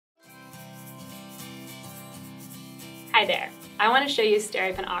Hi there! I want to show you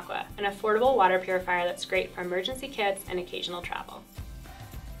Steripen Aqua, an affordable water purifier that's great for emergency kits and occasional travel.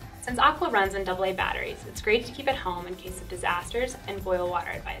 Since Aqua runs on AA batteries, it's great to keep at home in case of disasters and boil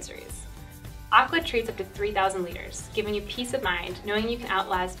water advisories. Aqua treats up to 3,000 liters, giving you peace of mind knowing you can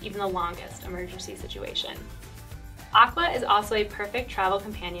outlast even the longest emergency situation. Aqua is also a perfect travel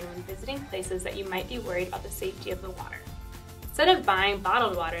companion when visiting places that you might be worried about the safety of the water. Instead of buying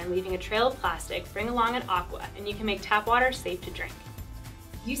bottled water and leaving a trail of plastic, bring along an Aqua and you can make tap water safe to drink.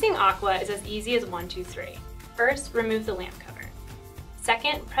 Using Aqua is as easy as 1, 2, 3. First, remove the lamp cover.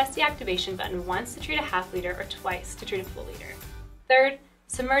 Second, press the activation button once to treat a half liter or twice to treat a full liter. Third,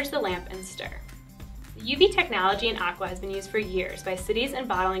 submerge the lamp and stir. The UV technology in Aqua has been used for years by cities and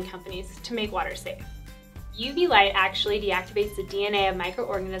bottling companies to make water safe. UV light actually deactivates the DNA of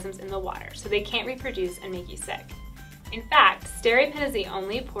microorganisms in the water, so they can't reproduce and make you sick. In fact, Steripen is the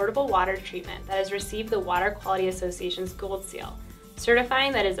only portable water treatment that has received the Water Quality Association's Gold Seal,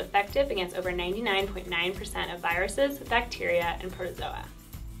 certifying that it is effective against over 99.9% of viruses, bacteria, and protozoa.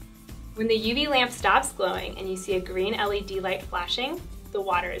 When the UV lamp stops glowing and you see a green LED light flashing, the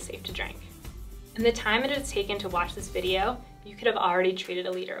water is safe to drink. In the time it has taken to watch this video, you could have already treated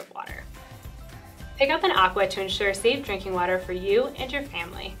a liter of water. Pick up an Aqua to ensure safe drinking water for you and your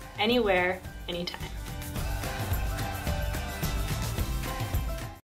family, anywhere, anytime.